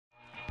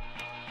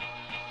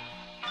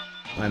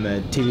I'm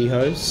a TV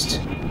host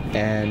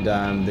and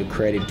I'm the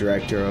creative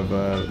director of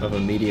a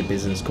media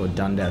business called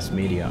Dundas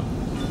Media.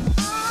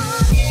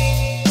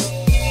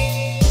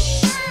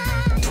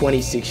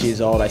 26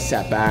 years old, I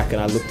sat back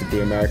and I looked at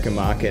the American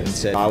market and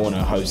said, I want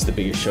to host the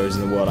biggest shows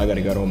in the world, I got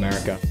to go to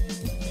America.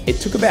 It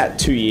took about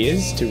 2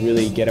 years to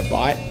really get a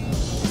bite,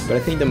 but I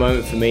think the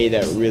moment for me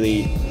that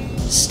really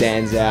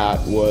stands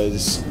out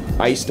was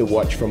I used to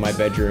watch from my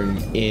bedroom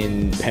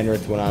in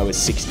Penrith when I was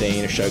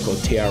 16, a show called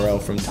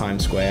TRL from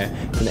Times Square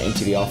from the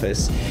MTV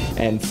office.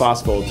 And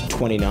fast forward to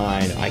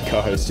 29, I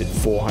co-hosted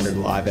 400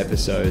 live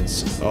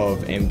episodes of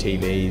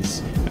MTV's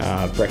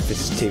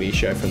breakfast TV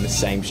show from the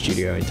same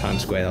studio in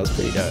Times Square. That was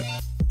pretty dope.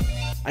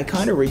 I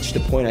kind of reached a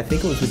point, I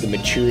think it was with the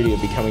maturity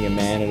of becoming a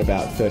man at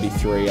about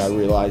 33, I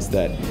realized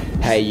that,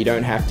 hey, you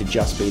don't have to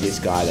just be this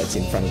guy that's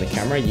in front of the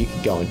camera. You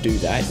can go and do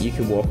that. You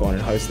can walk on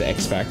and host the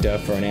X Factor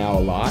for an hour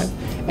live,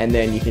 and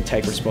then you can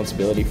take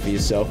responsibility for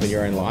yourself and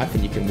your own life,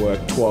 and you can work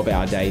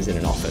 12-hour days in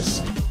an office.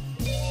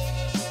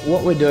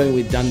 What we're doing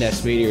with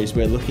Dundas Media is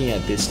we're looking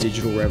at this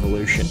digital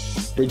revolution,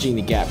 bridging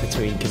the gap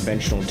between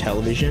conventional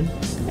television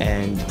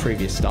and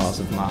previous styles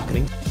of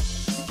marketing.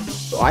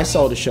 I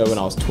sold a show when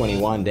I was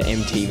 21 to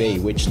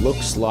MTV, which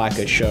looks like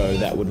a show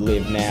that would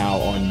live now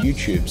on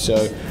YouTube.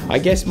 So I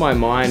guess my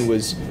mind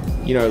was,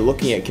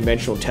 looking at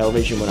conventional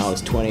television when I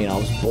was 20 and I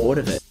was bored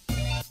of it.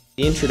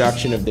 The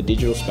introduction of the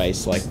digital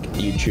space like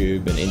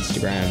YouTube and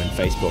Instagram and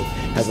Facebook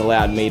has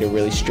allowed me to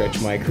really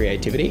stretch my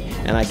creativity,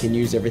 and I can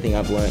use everything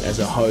I've learned as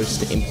a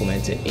host to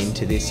implement it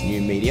into this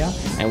new media.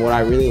 And what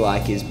I really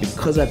like is,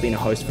 because I've been a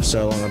host for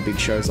so long on big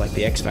shows like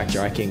the X Factor,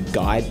 I can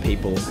guide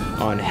people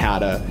on how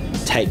to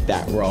take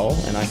that role,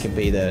 and I can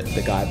be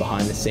the guy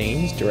behind the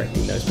scenes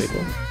directing those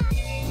people.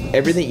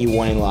 Everything you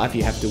want in life,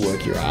 you have to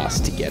work your ass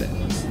to get it.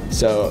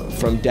 So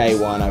from day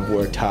one, I've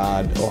worked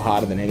hard, or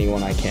harder than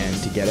anyone I can,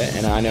 to get it.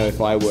 And I know if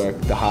I work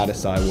the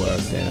hardest I work,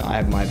 then I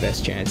have my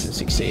best chance of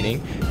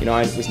succeeding.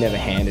 I was never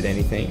handed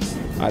anything.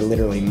 I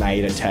literally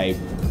made a tape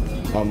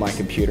on my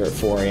computer at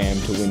 4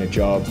 AM to win a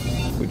job,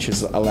 which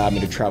has allowed me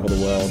to travel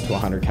the world to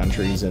 100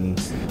 countries and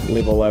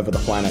live all over the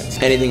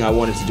planet. Anything I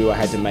wanted to do, I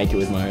had to make it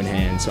with my own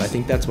hands. So I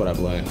think that's what I've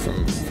learned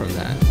from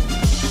that.